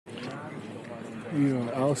We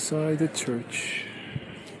are outside the church.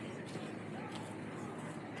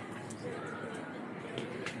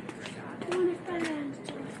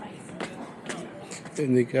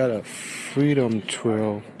 And they got a Freedom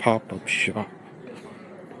Trail pop-up shop.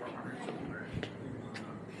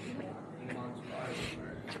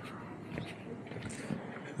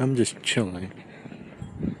 I'm just chilling.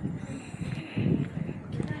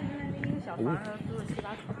 Ooh.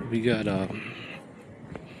 We got I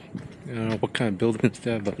don't know what kind of building is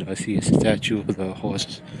that, but I see a statue of the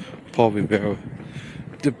horse, Paul Revere.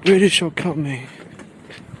 The British are coming.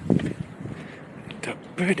 The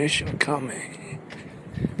British are coming.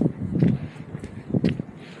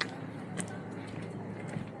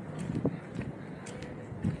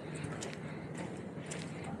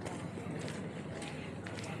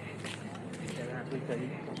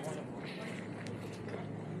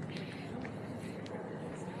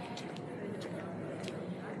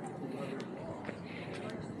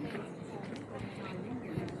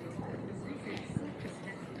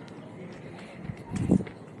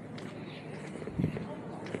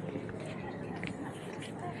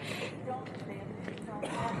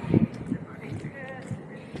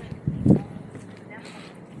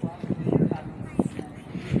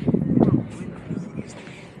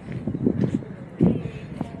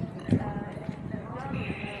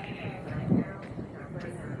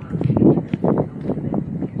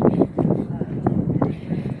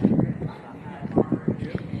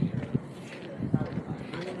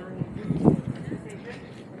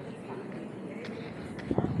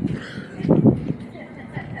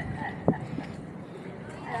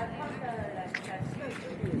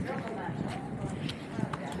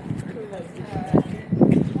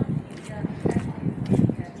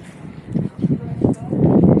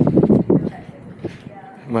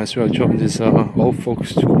 Might as well join this old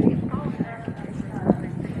folks tour.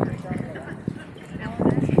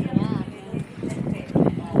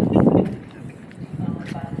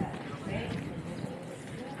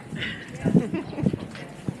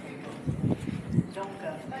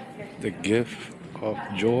 The Gift of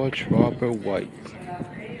George Robert White.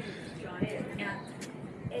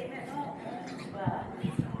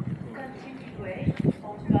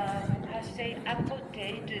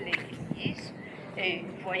 Et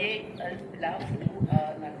vous voyez là où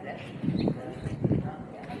la flèche.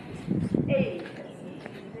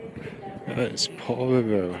 That's Paul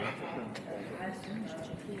Revere.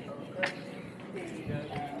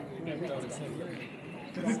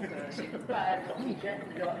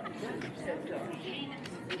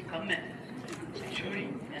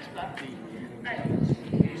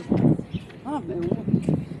 Ah, mais oui.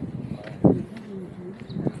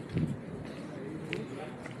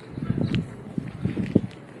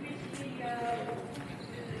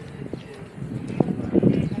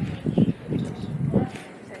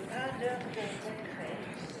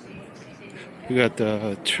 We got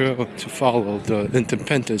the trail to follow, the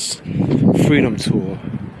Independence Freedom Tour.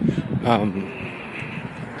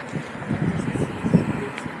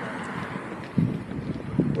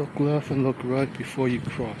 Look left and look right before you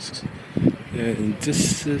cross. And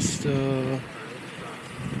this is the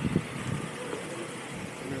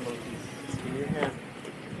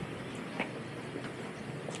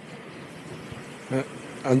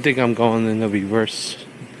I think I'm going in the reverse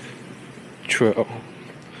trail.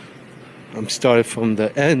 I'm starting from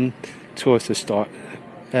the end towards the start.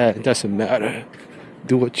 It doesn't matter.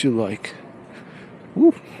 Do what you like.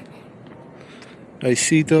 Woo. I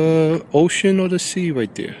see the ocean or the sea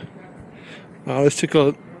right there. Let's take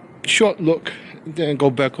a short look, then go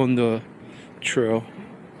back on the trail.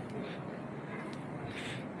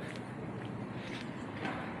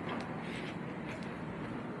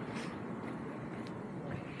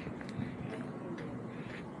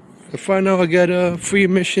 If I know I get a free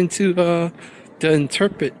admission to the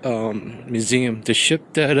Interpret Museum, the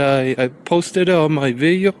ship that I posted on my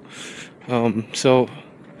video. So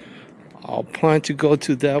I'll plan to go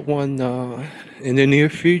to that one in the near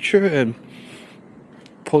future and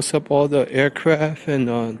post up all the aircraft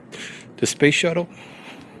and the space shuttle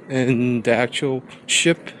and the actual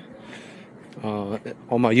ship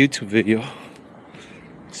on my YouTube video.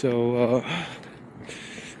 So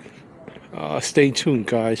stay tuned,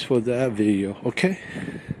 guys, for that video, okay?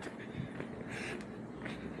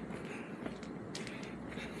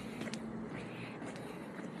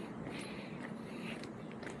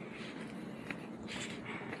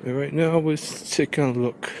 And right now we're taking a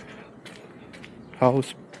look how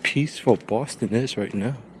peaceful Boston is right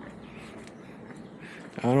now.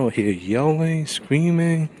 I don't hear yelling,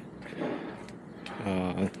 screaming.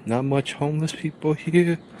 Not much homeless people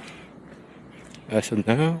here as of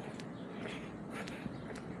now.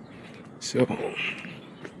 So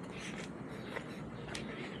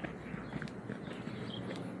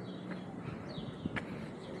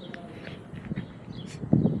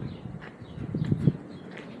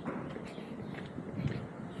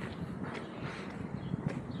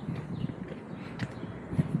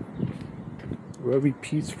very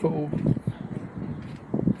peaceful.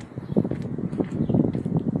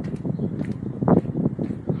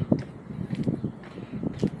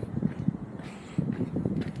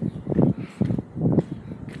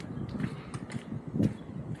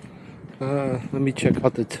 Let me check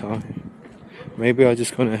out the time. Maybe I'm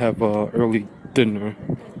just gonna have a early dinner.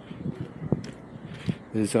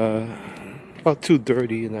 It's about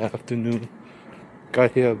 2:30 in the afternoon.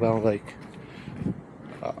 Got here about like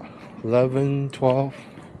 11, 12.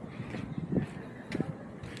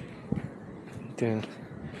 Then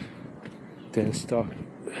start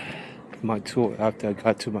my tour after I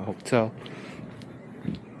got to my hotel.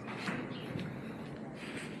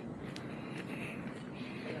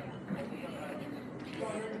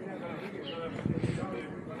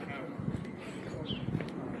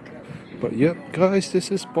 But yep, guys,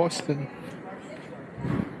 this is Boston.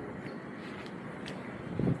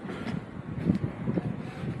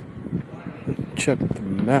 Check the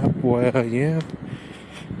map where I am.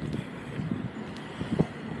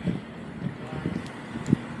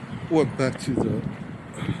 Walk back to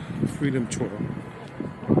the Freedom Trail.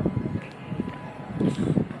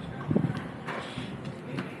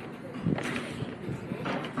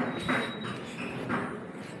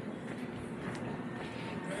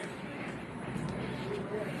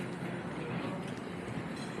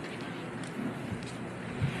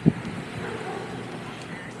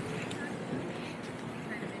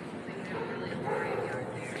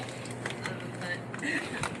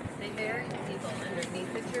 They bury people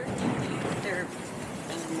underneath the church. They're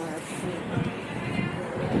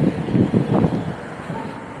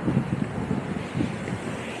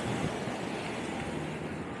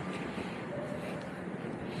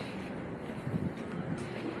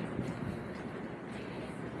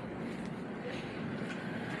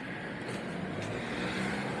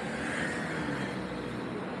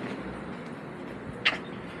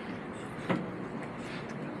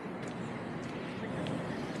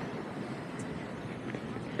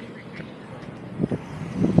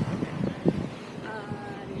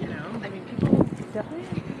I mean, people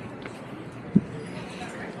definitely.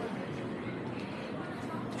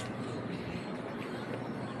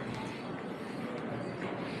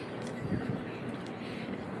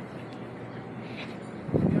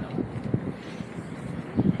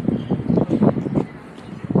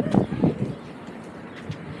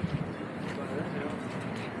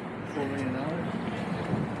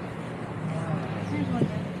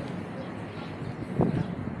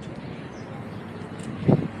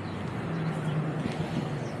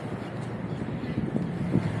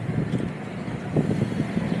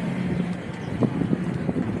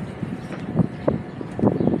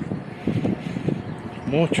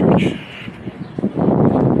 More church.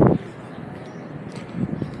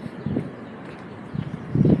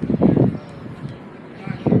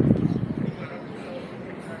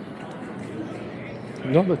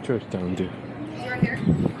 Another church down there. Right here.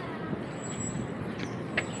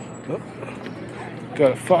 Oh,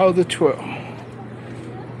 gotta follow the trail.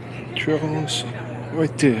 Trails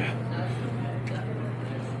right there.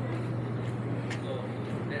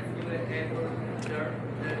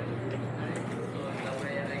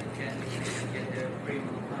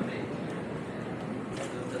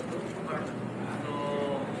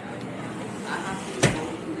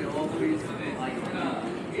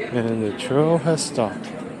 And the trail has stopped.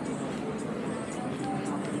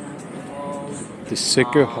 The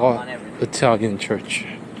Sacred Heart Italian Church.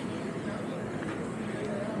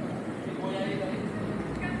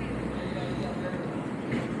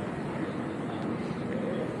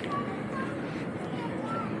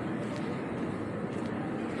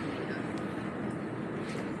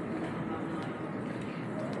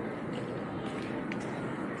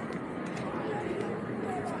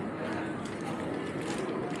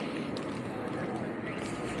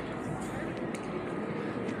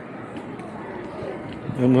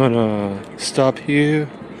 I'm gonna stop here,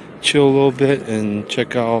 chill a little bit, and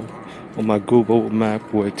check out on my Google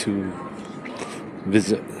map where to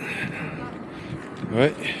visit.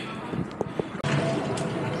 Alright.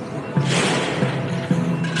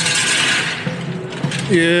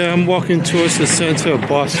 Yeah, I'm walking towards the center of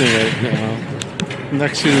Boston right now,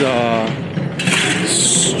 next to the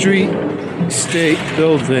Street State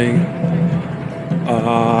Building.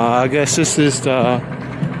 I guess this is the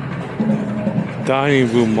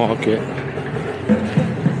dining room market.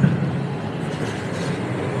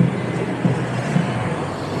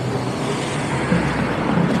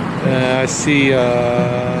 I see a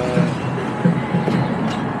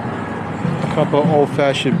couple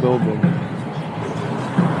old-fashioned buildings.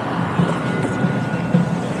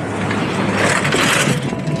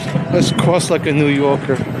 Let's cross like a New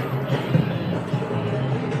Yorker.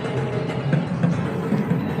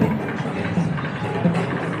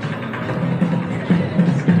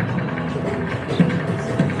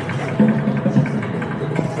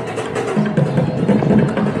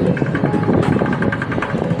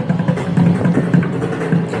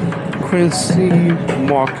 Quincy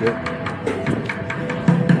Market.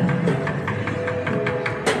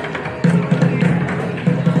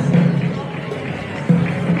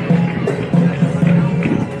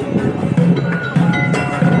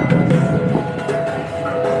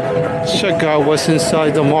 Check out what's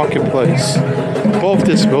inside the marketplace. Both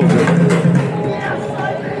this building.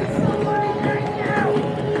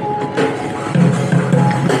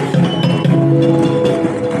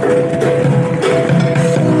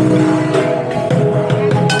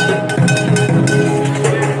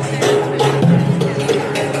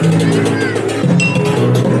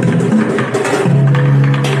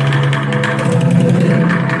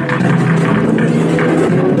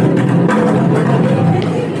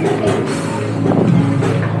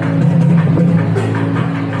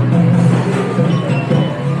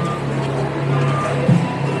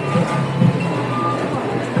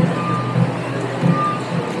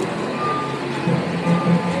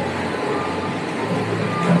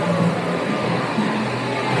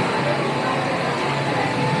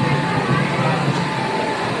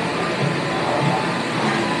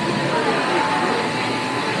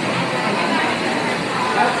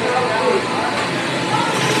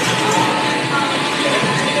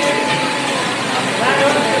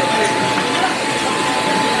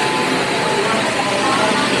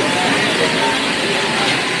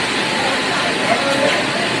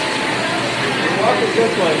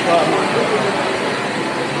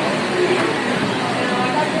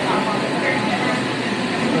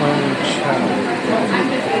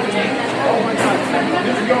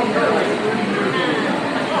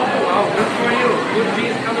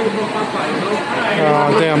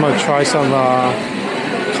 I think I'm gonna try some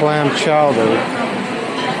clam chowder.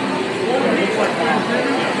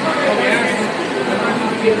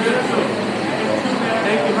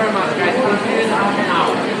 Thank you very much, guys. We'll see you in half an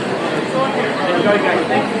hour. Enjoy, guys.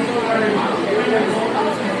 Thank you so very much.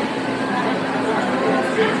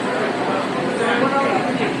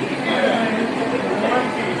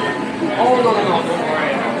 Oh, no, don't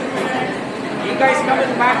worry. You guys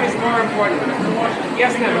coming back is more important.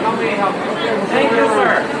 Yes, ma'am. How may I help you? Thank you,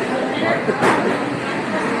 sir.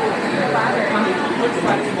 Looks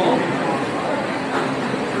like small.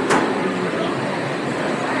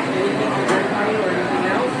 Anything on your party or anything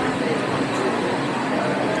else?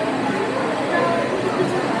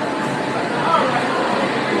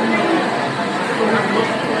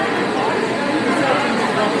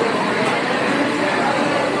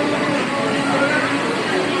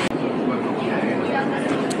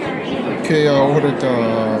 Okay, I ordered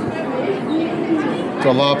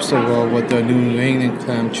the lobster roll with the New England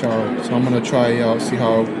clam chowder. So I'm gonna try it out, see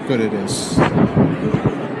how good it is.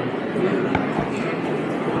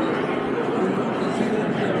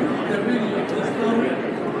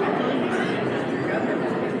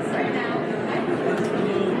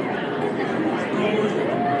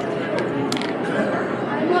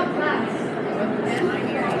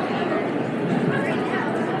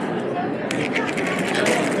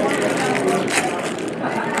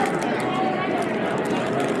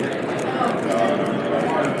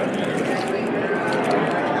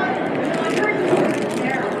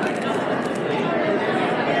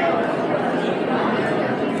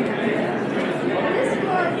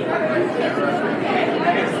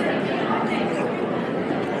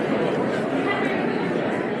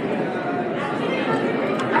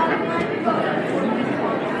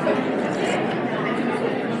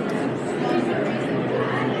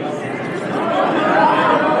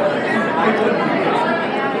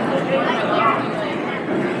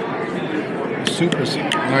 Soup is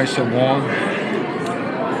nice and warm.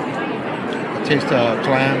 I taste the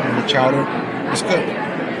clam and the chowder. It's good.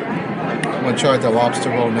 I'm gonna try the lobster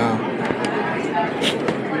roll now.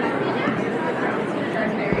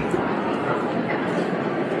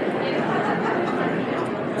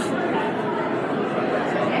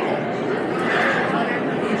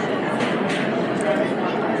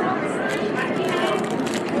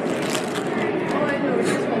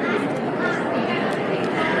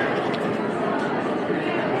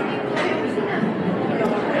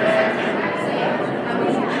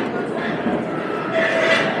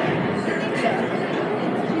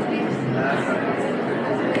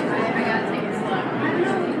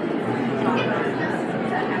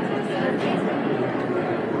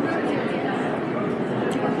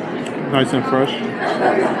 Nice and fresh.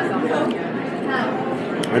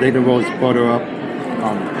 I think the rolls butter up.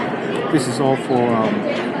 This is all for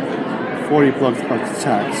 40 bucks plus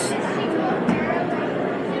tax.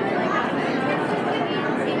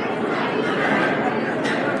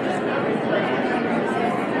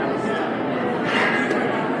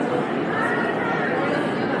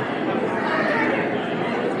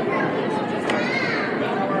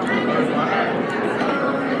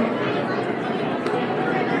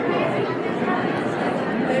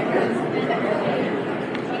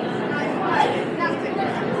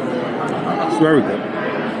 It's very good.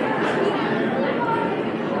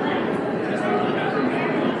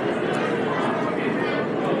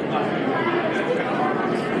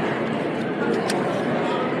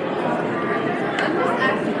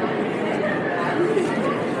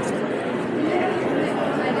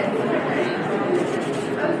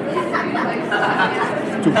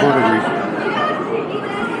 Too buttery.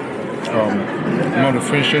 I'm going to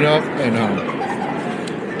finish it up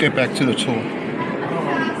and get back to the tour.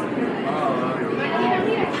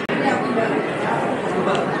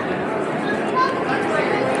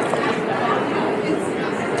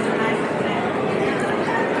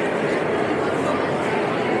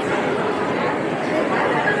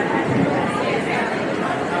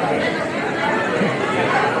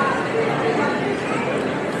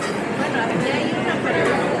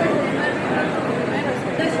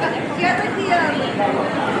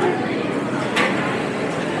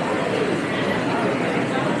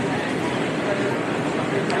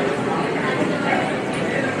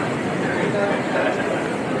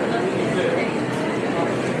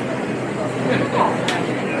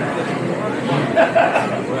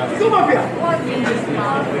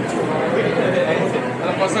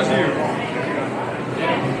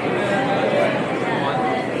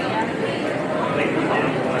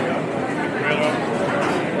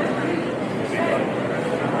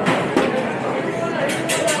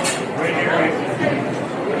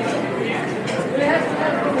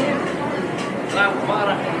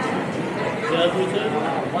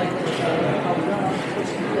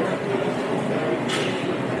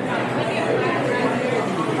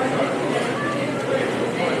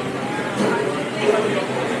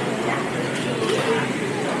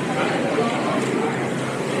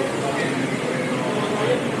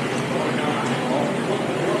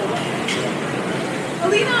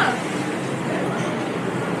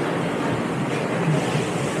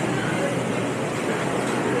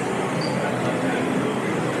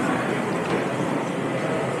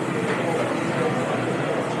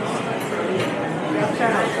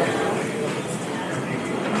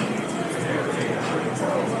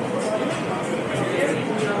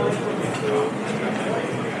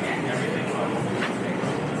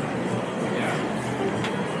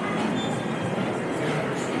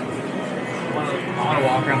 I want to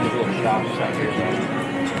walk around these little shops out here, though.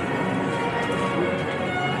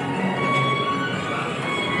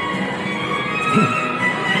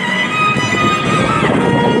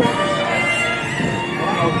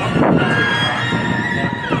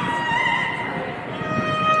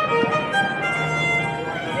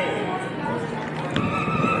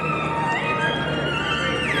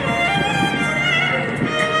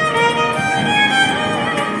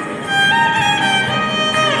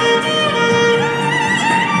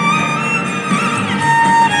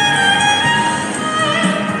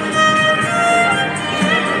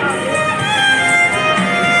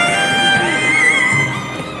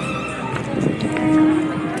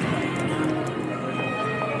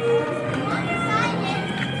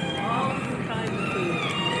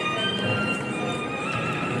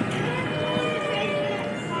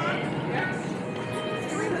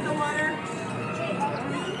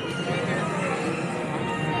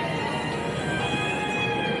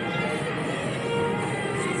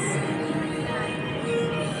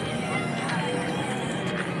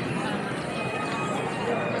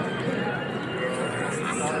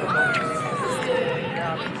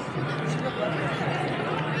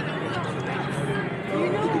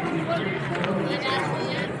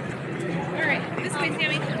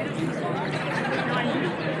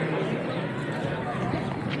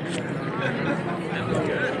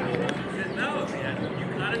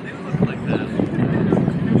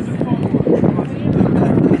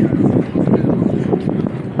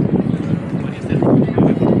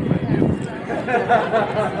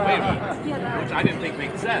 Which I didn't think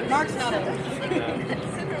made sense. Mark's not a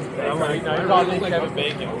I'm like, now you're calling me Kevin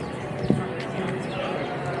Bacon.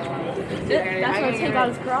 That's why I take out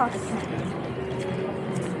his cross.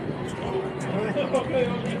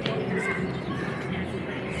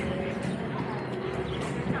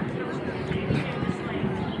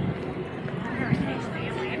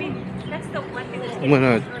 I'm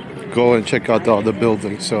gonna go and check out the other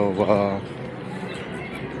building. So,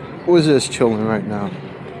 who is this chilling right now?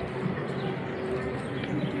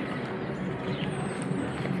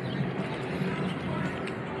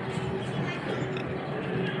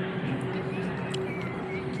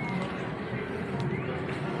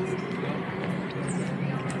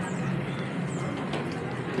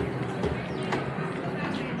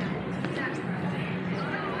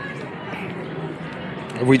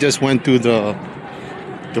 We just went through the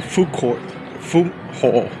food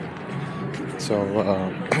hall. So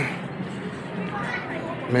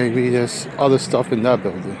maybe there's other stuff in that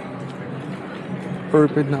building.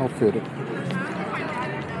 Urban Outfitter.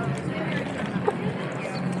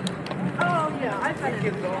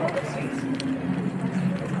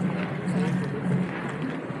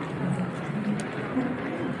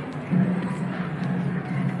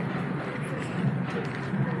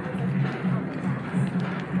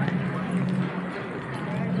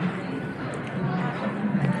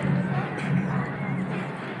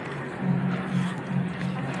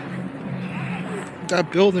 That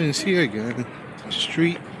building is here again.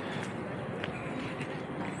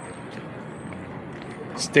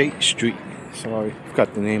 State Street. Sorry,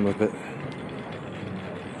 forgot the name of it.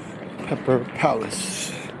 Pepper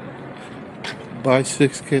Palace. Buy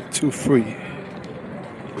 6 get 2 free.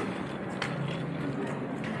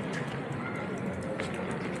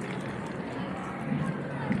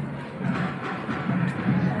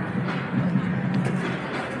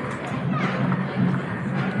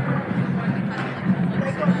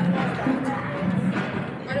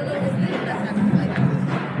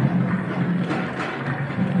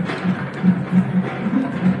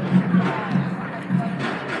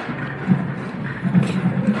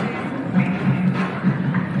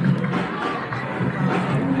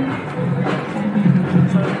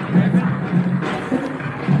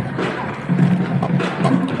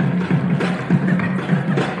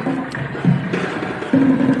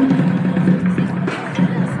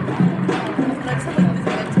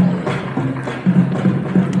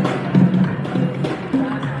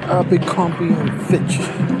 Abercrombie and Fitch.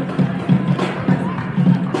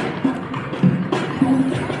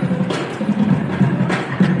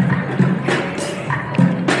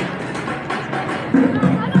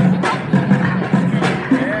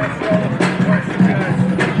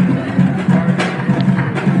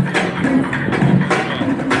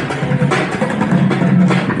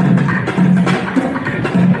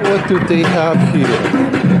 What do they have here?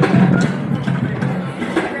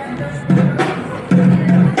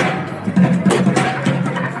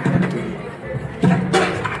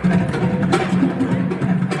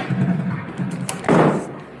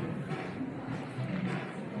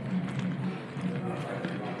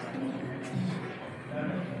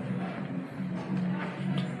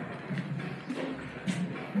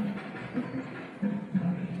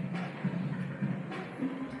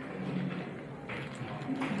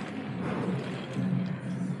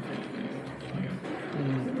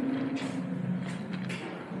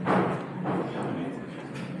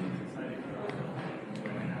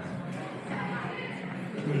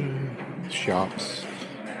 Shops,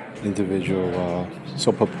 individual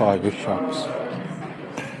sole proprietor shops.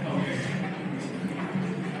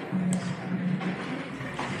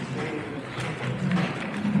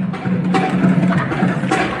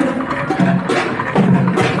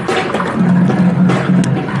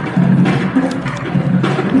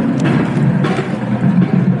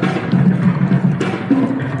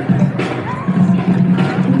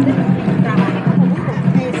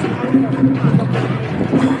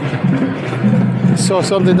 Saw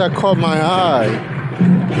something that caught my eye.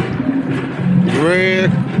 Rare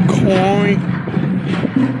coin.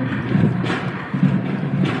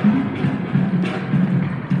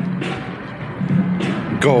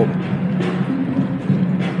 Gold.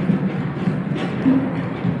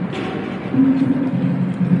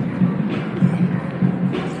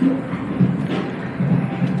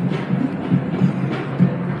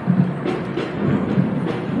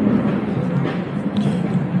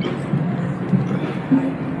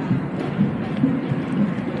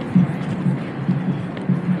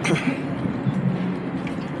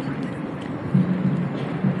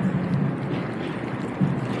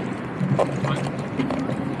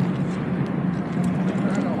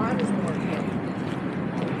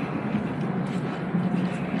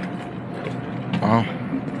 Wow.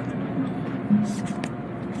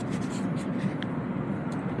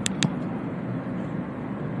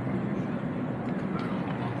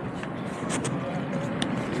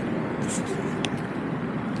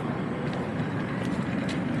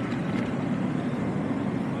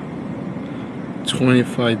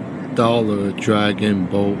 $25 $1 Dragon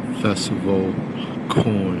Boat Festival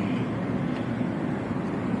coin.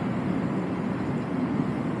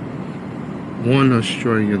 $1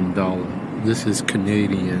 Australian. This is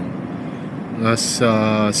Canadian. That's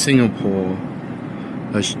Singapore.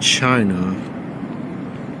 That's China.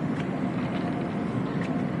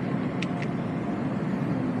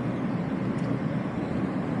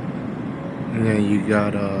 And then you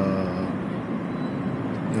got I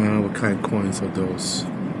don't know what kind of coins are those.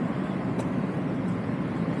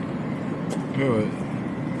 Alright.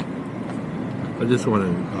 I just want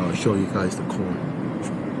to show you guys the coin.